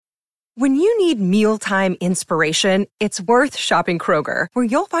When you need mealtime inspiration, it's worth shopping Kroger, where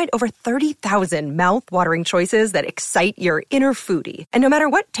you'll find over 30,000 mouth-watering choices that excite your inner foodie. And no matter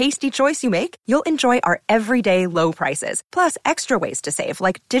what tasty choice you make, you'll enjoy our everyday low prices, plus extra ways to save,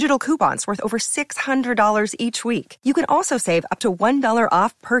 like digital coupons worth over $600 each week. You can also save up to $1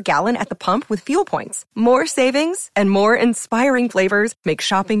 off per gallon at the pump with fuel points. More savings and more inspiring flavors make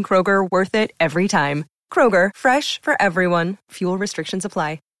shopping Kroger worth it every time. Kroger, fresh for everyone. Fuel restrictions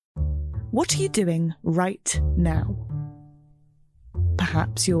apply. What are you doing right now?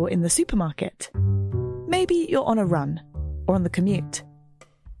 Perhaps you're in the supermarket. Maybe you're on a run or on the commute.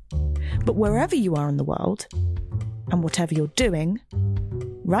 But wherever you are in the world, and whatever you're doing,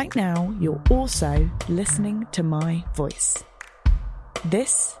 right now you're also listening to my voice.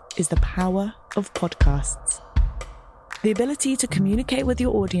 This is the power of podcasts. The ability to communicate with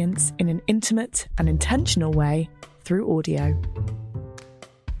your audience in an intimate and intentional way through audio.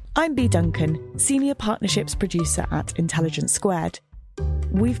 I'm Bea Duncan, Senior Partnerships Producer at Intelligence Squared.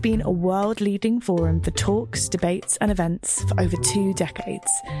 We've been a world-leading forum for talks, debates and events for over 2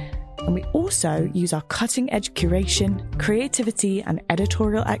 decades. And we also use our cutting-edge curation, creativity and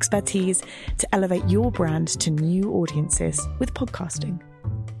editorial expertise to elevate your brand to new audiences with podcasting.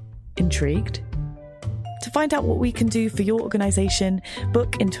 Intrigued? To find out what we can do for your organisation,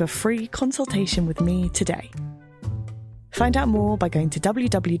 book into a free consultation with me today. Find out more by going to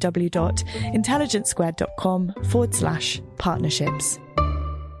www.intelligencesquared.com/partnerships.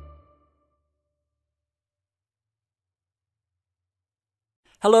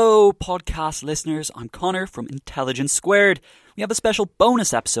 Hello, podcast listeners. I'm Connor from Intelligence Squared. We have a special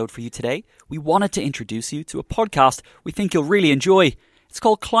bonus episode for you today. We wanted to introduce you to a podcast we think you'll really enjoy. It's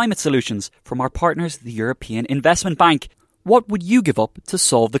called Climate Solutions from our partners, the European Investment Bank. What would you give up to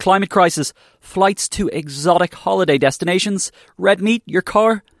solve the climate crisis? Flights to exotic holiday destinations? Red meat, your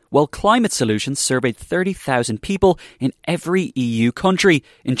car? Well, Climate Solutions surveyed 30,000 people in every EU country,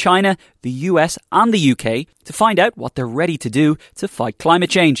 in China, the US and the UK, to find out what they're ready to do to fight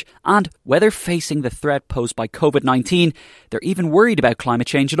climate change and whether facing the threat posed by COVID-19, they're even worried about climate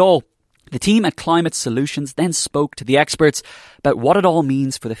change at all. The team at Climate Solutions then spoke to the experts about what it all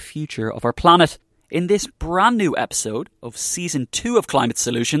means for the future of our planet. In this brand new episode of Season 2 of Climate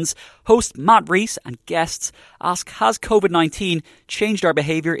Solutions, host Matt Rees and guests ask, has COVID-19 changed our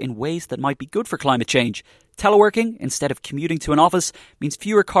behaviour in ways that might be good for climate change? Teleworking, instead of commuting to an office, means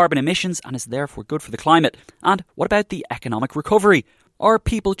fewer carbon emissions and is therefore good for the climate. And what about the economic recovery? Are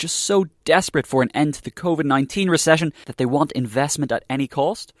people just so desperate for an end to the COVID-19 recession that they want investment at any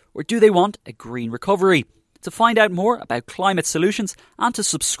cost? Or do they want a green recovery? To find out more about Climate Solutions and to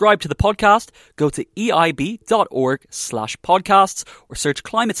subscribe to the podcast, go to eib.org/podcasts or search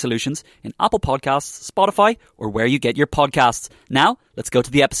Climate Solutions in Apple Podcasts, Spotify, or where you get your podcasts. Now, let's go to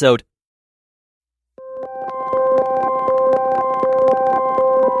the episode.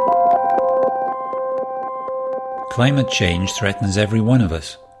 Climate change threatens every one of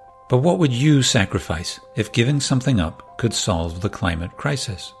us. But what would you sacrifice if giving something up could solve the climate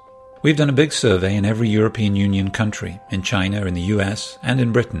crisis? We've done a big survey in every European Union country, in China, in the US, and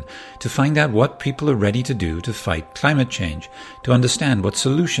in Britain, to find out what people are ready to do to fight climate change, to understand what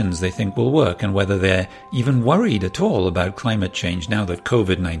solutions they think will work and whether they're even worried at all about climate change now that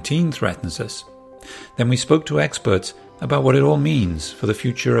COVID-19 threatens us. Then we spoke to experts about what it all means for the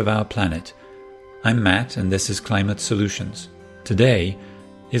future of our planet. I'm Matt, and this is Climate Solutions. Today,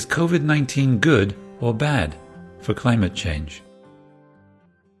 is COVID-19 good or bad for climate change?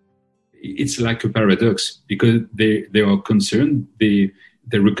 It's like a paradox because they are concerned, they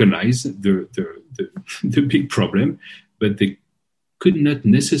recognize the big problem, but they could not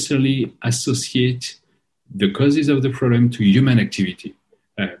necessarily associate the causes of the problem to human activity.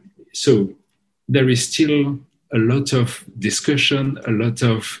 So there is still a lot of discussion, a lot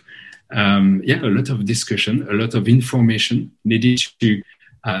of information needed to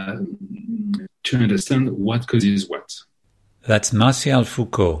understand what causes what. That's Martial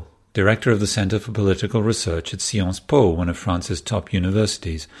Foucault, Director of the Center for Political Research at Sciences Po, one of France's top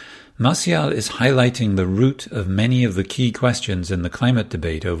universities. Martial is highlighting the root of many of the key questions in the climate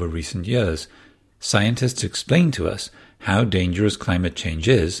debate over recent years. Scientists explain to us how dangerous climate change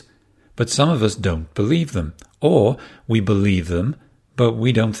is, but some of us don't believe them. Or we believe them, but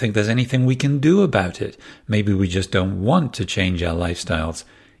we don't think there's anything we can do about it. Maybe we just don't want to change our lifestyles,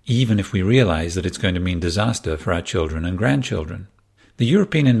 even if we realize that it's going to mean disaster for our children and grandchildren. The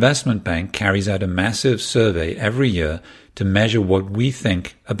European Investment Bank carries out a massive survey every year to measure what we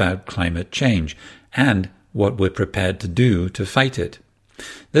think about climate change and what we're prepared to do to fight it.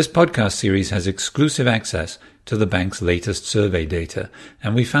 This podcast series has exclusive access to the bank's latest survey data,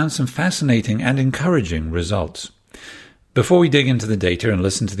 and we found some fascinating and encouraging results. Before we dig into the data and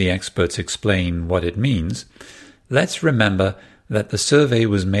listen to the experts explain what it means, let's remember that the survey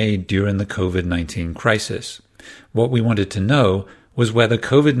was made during the COVID-19 crisis. What we wanted to know was whether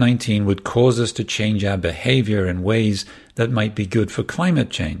COVID-19 would cause us to change our behavior in ways that might be good for climate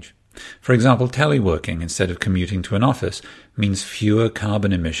change. For example, teleworking instead of commuting to an office means fewer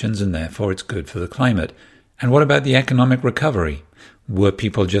carbon emissions and therefore it's good for the climate. And what about the economic recovery? Were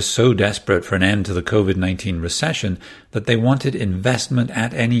people just so desperate for an end to the COVID-19 recession that they wanted investment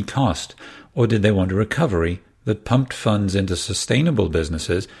at any cost? Or did they want a recovery that pumped funds into sustainable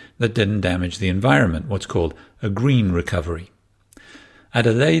businesses that didn't damage the environment, what's called a green recovery?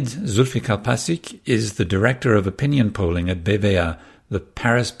 Adelaide Zulfikarpaşik is the director of opinion polling at BVA, the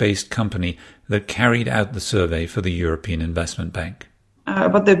Paris-based company that carried out the survey for the European Investment Bank.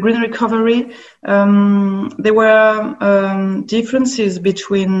 About the green recovery, there were differences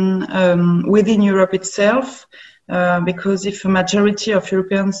between within Europe itself, because if a majority of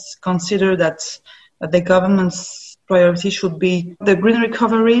Europeans consider that the government's priority should be the green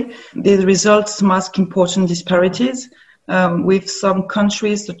recovery, the results mask important disparities, with some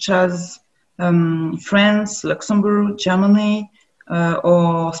countries such as France, Luxembourg, Germany,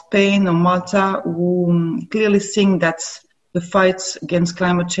 or Spain or Malta, who clearly think that the fight against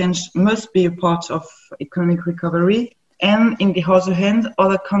climate change must be a part of economic recovery. And in the other hand,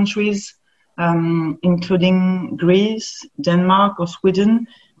 other countries, including Greece, Denmark or Sweden,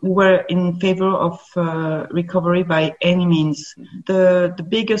 were in favor of recovery by any means. The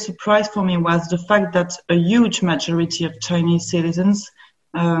biggest surprise for me was the fact that a huge majority of Chinese citizens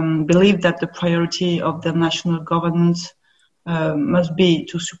believe that the priority of the national government must be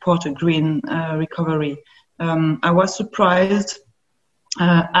to support a green recovery. I was surprised,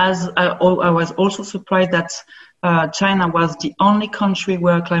 as I was also surprised that China was the only country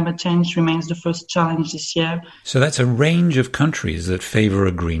where climate change remains the first challenge this year. So that's a range of countries that favor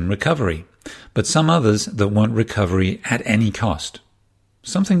a green recovery, but some others that want recovery at any cost.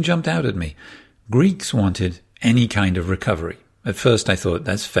 Something jumped out at me. Greeks wanted any kind of recovery. At first I thought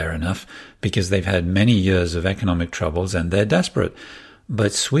that's fair enough because they've had many years of economic troubles and they're desperate.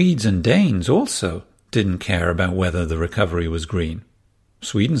 But Swedes and Danes also didn't care about whether the recovery was green.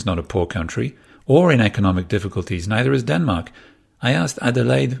 Sweden's not a poor country or in economic difficulties, neither is Denmark. I asked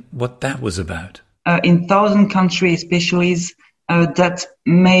Adelaide what that was about. In 1,000 countries, especially that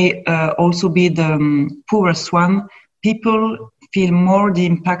may also be the poorest one, people feel more the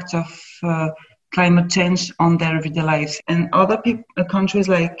impact of climate change on their everyday lives. And other countries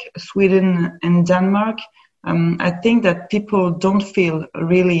like Sweden and Denmark, I think that people don't feel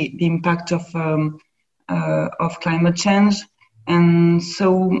really the impact of climate change. And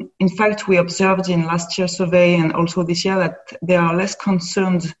so, in fact, we observed in last year's survey and also this year that they are less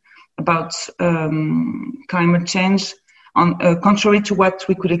concerned about climate change, contrary to what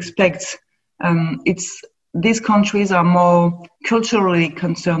we could expect. These countries are more culturally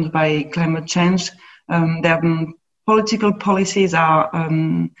concerned by climate change. Their political policies are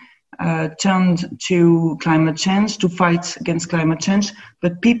turned to climate change, to fight against climate change,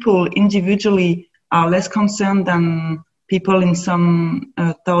 but people individually are less concerned than people in some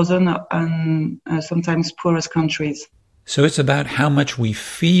 1,000 and sometimes poorest countries. So it's about how much we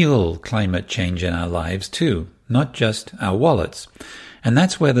feel climate change in our lives too, not just our wallets. And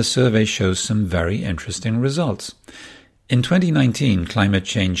that's where the survey shows some very interesting results. In 2019, climate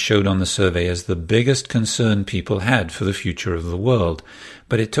change showed on the survey as the biggest concern people had for the future of the world,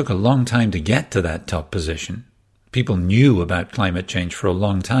 but it took a long time to get to that top position. People knew about climate change for a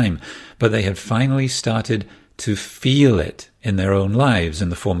long time, but they had finally started to feel it in their own lives in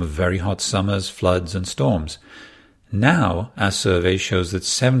the form of very hot summers, floods and storms. Now, our survey shows that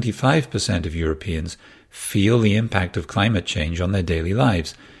 75% of Europeans feel the impact of climate change on their daily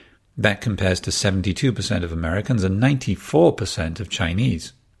lives. That compares to 72% of Americans and 94% of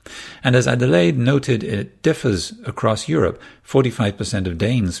Chinese. And as Adelaide noted, it differs across Europe. 45% of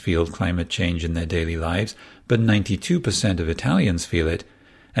Danes feel climate change in their daily lives, but 92% of Italians feel it,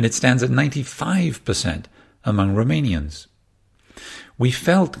 and it stands at 95% among Romanians. We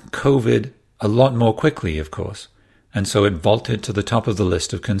felt COVID a lot more quickly, of course, and so it vaulted to the top of the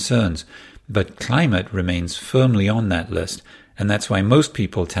list of concerns. But climate remains firmly on that list, and that's why most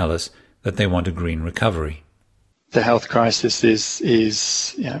people tell us that they want a green recovery. The health crisis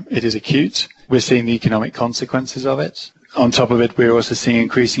is acute. We're seeing the economic consequences of it. On top of it, we're also seeing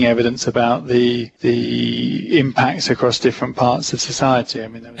increasing evidence about the impacts across different parts of society.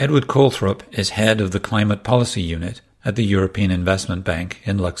 Edward Calthorpe is head of the Climate Policy Unit at the European Investment Bank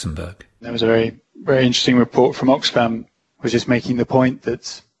in Luxembourg. There was a very very interesting report from Oxfam was just making the point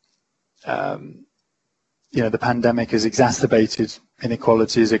that the pandemic has exacerbated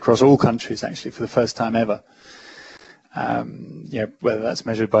inequalities across all countries, actually, for the first time ever. Whether that's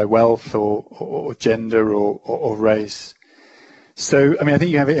measured by wealth or gender or race. So, I mean, I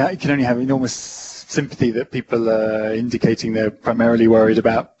think you can only have enormous sympathy that people are indicating they're primarily worried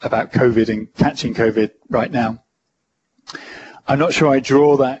about COVID and catching COVID right now. I'm not sure I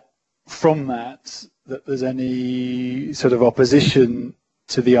draw that from that there's any sort of opposition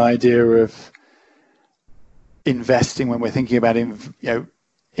to the idea of investing when we're thinking about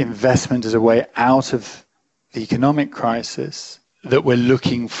investment as a way out of the economic crisis, that we're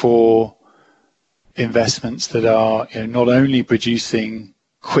looking for investments that are not only producing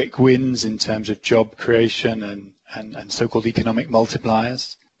quick wins in terms of job creation and so-called economic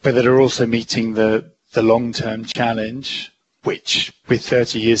multipliers, but that are also meeting the long-term challenge, which with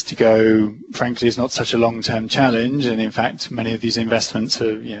 30 years to go, frankly, is not such a long-term challenge. And in fact, many of these investments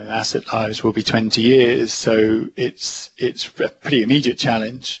are, asset lives will be 20 years. So it's a pretty immediate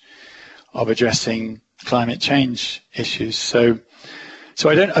challenge of addressing climate change issues. So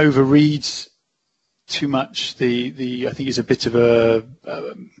I don't overread too much I think it's a bit of a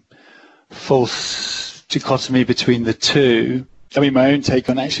false dichotomy between the two. I mean, my own take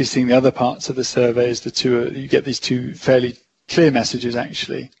on actually seeing the other parts of the survey is you get these two fairly clear messages,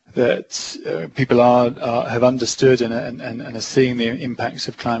 actually, that people have understood and are seeing the impacts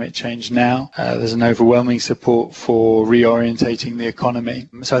of climate change now. There's an overwhelming support for reorientating the economy.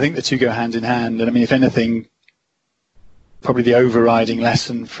 So I think the two go hand in hand. And I mean, if anything, probably the overriding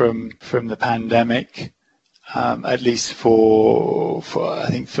lesson from the pandemic, at least for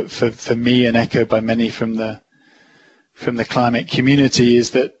me and echoed by many from the climate community,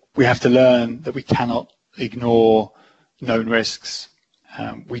 is that we have to learn that we cannot ignore known risks.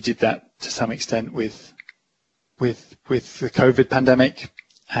 We did that to some extent with the COVID pandemic,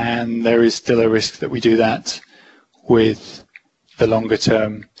 and there is still a risk that we do that with the longer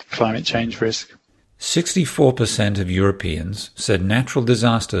term climate change risk. 64% of Europeans said natural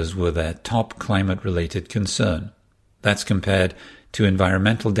disasters were their top climate-related concern. That's compared to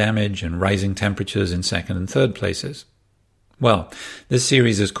environmental damage and rising temperatures in second and third places. Well, this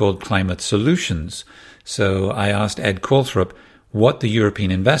series is called Climate Solutions, so I asked Ed Calthorpe what the European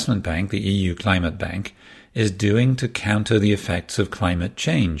Investment Bank, the EU Climate Bank, is doing to counter the effects of climate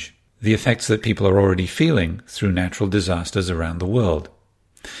change, the effects that people are already feeling through natural disasters around the world.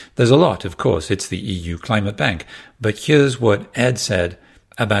 There's a lot, of course, it's the EU Climate Bank, but here's what Ed said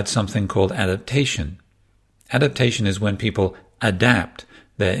about something called adaptation. Adaptation is when people adapt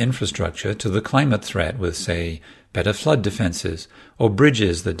their infrastructure to the climate threat with, say, better flood defenses or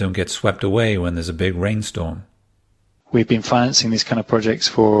bridges that don't get swept away when there's a big rainstorm. We've been financing these kind of projects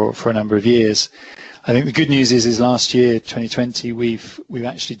for a number of years. I think the good news is last year, 2020, we've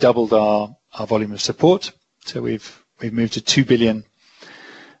actually doubled our volume of support. So we've moved to 2 billion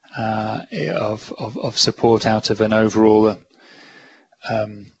of support out of an overall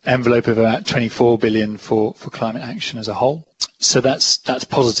envelope of about 24 billion for climate action as a whole. So that's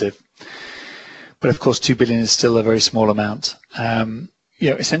positive. But of course, 2 billion is still a very small amount.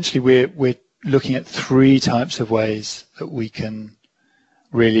 Essentially, we're looking at three types of ways that we can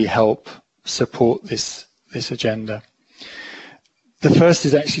really help support this agenda. The first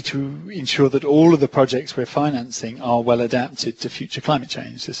is actually to ensure that all of the projects we're financing are well adapted to future climate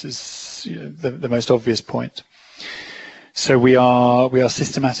change. This is the most obvious point. So we are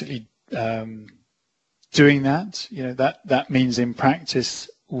systematically doing that. That means in practice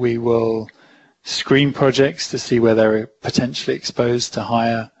we will screen projects to see where they're potentially exposed to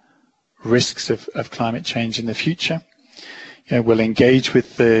higher risks of climate change in the future. We'll engage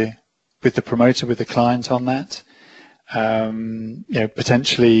with the promoter, with the client on that.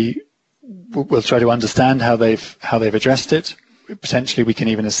 Potentially we'll try to understand how they've addressed it. Potentially we can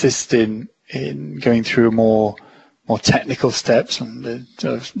even assist in going through more technical steps, and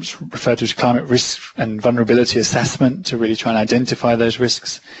referred to as climate risk and vulnerability assessment, to really try and identify those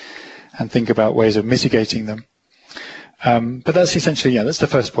risks and think about ways of mitigating them. But that's essentially, that's the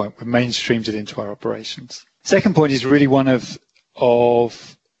first point. We've mainstreamed it into our operations. Second point is really one of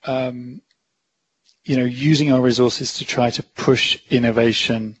using our resources to try to push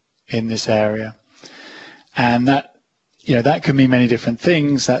innovation in this area. And that can mean many different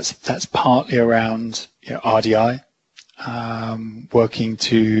things. That's partly around RDI, working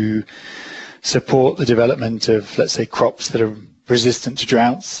to support the development of, let's say, crops that are resistant to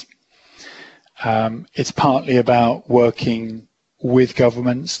droughts. It's partly about working with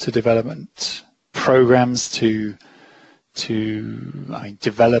governments to develop programs to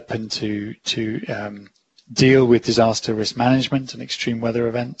develop and to deal with disaster risk management and extreme weather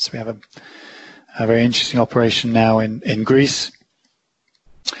events. We have a very interesting operation now in Greece.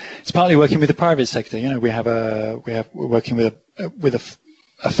 It's partly working with the private sector. We're working with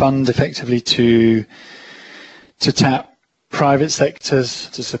a fund effectively to tap private sectors,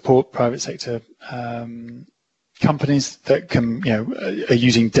 to support private sector companies that are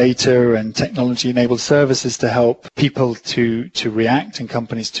using data and technology-enabled services to help people to react and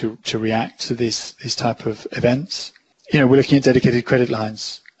companies to react to these type of events. We're looking at dedicated credit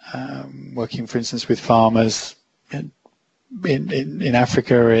lines, working, for instance, with farmers in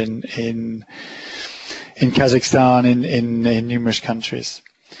Africa, in Kazakhstan, in numerous countries.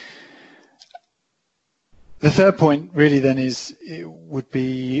 The third point really then would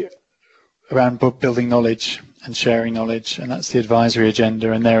be around building knowledge and sharing knowledge, and that's the advisory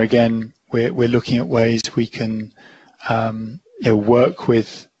agenda. And there again, we're looking at ways we can work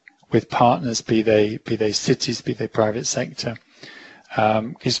with partners, be they cities, be they private sector,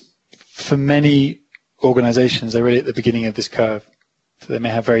 because for many organizations, they're really at the beginning of this curve. So they may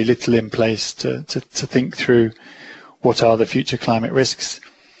have very little in place to think through what are the future climate risks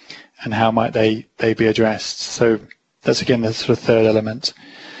and how might they be addressed. So that's again the sort of third element.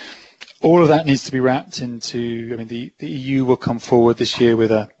 All of that needs to be wrapped into, the EU will come forward this year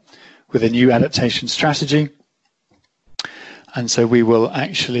with a new adaptation strategy. And so we will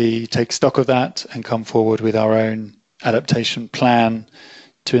actually take stock of that and come forward with our own adaptation plan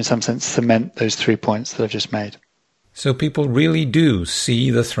to, in some sense, cement those 3 points that I've just made. So people really do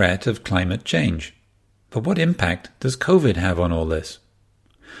see the threat of climate change. But what impact does COVID have on all this?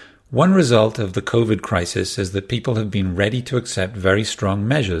 One result of the COVID crisis is that people have been ready to accept very strong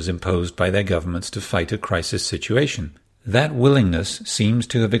measures imposed by their governments to fight a crisis situation. That willingness seems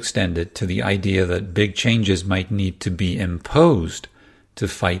to have extended to the idea that big changes might need to be imposed to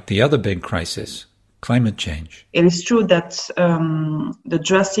fight the other big crisis, climate change. It is true that the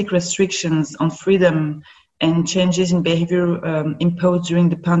drastic restrictions on freedom and changes in behavior imposed during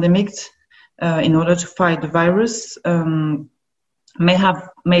the pandemic in order to fight the virus may have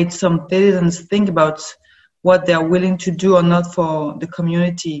made some citizens think about what they are willing to do or not for the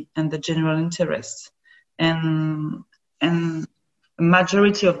community and the general interest. And a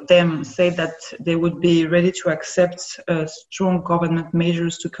majority of them say that they would be ready to accept strong government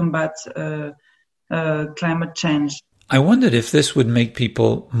measures to combat climate change. I wondered if this would make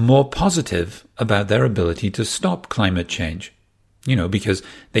people more positive about their ability to stop climate change. Because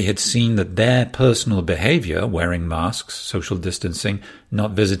they had seen that their personal behavior, wearing masks, social distancing,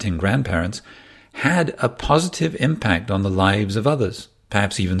 not visiting grandparents, had a positive impact on the lives of others,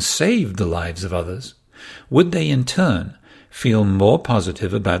 perhaps even saved the lives of others. Would they in turn feel more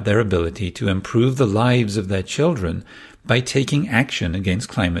positive about their ability to improve the lives of their children by taking action against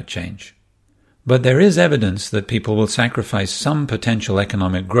climate change? But there is evidence that people will sacrifice some potential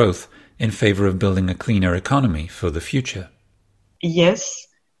economic growth in favor of building a cleaner economy for the future. Yes,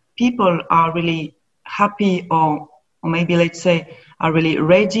 people are really happy or maybe let's say are really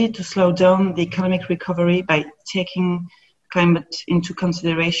ready to slow down the economic recovery by taking climate into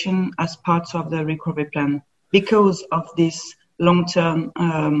consideration as part of the recovery plan because of this long-term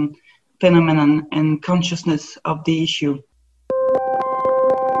phenomenon and consciousness of the issue.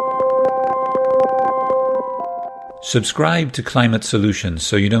 Subscribe to Climate Solutions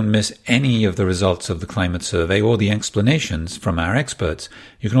so you don't miss any of the results of the climate survey or the explanations from our experts.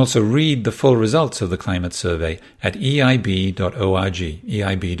 You can also read the full results of the climate survey at eib.org.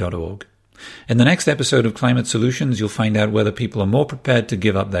 In the next episode of Climate Solutions, you'll find out whether people are more prepared to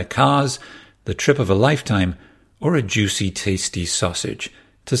give up their cars, the trip of a lifetime, or a juicy, tasty sausage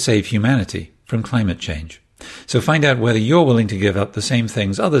to save humanity from climate change. So find out whether you're willing to give up the same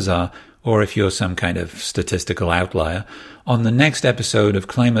things others are, or if you're some kind of statistical outlier, on the next episode of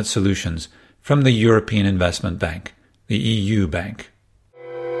Climate Solutions from the European Investment Bank, the EU Bank.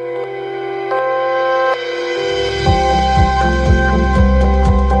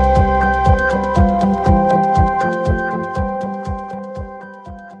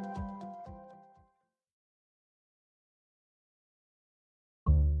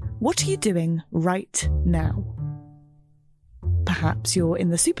 What are you doing right now? Perhaps you're in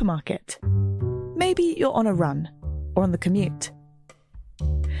the supermarket. Maybe you're on a run or on the commute.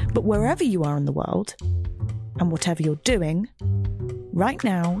 But wherever you are in the world, and whatever you're doing, right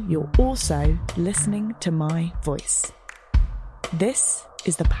now you're also listening to my voice. This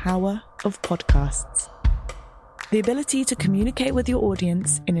is the power of podcasts. The ability to communicate with your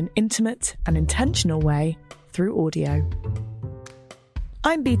audience in an intimate and intentional way through audio.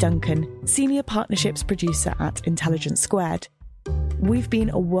 I'm Bea Duncan, Senior Partnerships Producer at Intelligence Squared. We've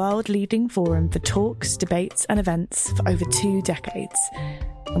been a world-leading forum for talks, debates and events for over 2 decades.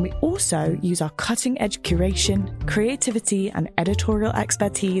 And we also use our cutting-edge curation, creativity and editorial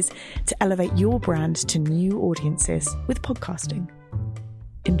expertise to elevate your brand to new audiences with podcasting.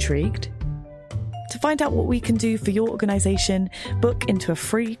 Intrigued? To find out what we can do for your organisation, book into a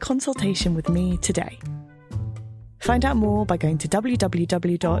free consultation with me today. Find out more by going to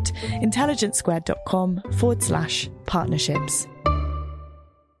www.intelligencesquared.com/partnerships.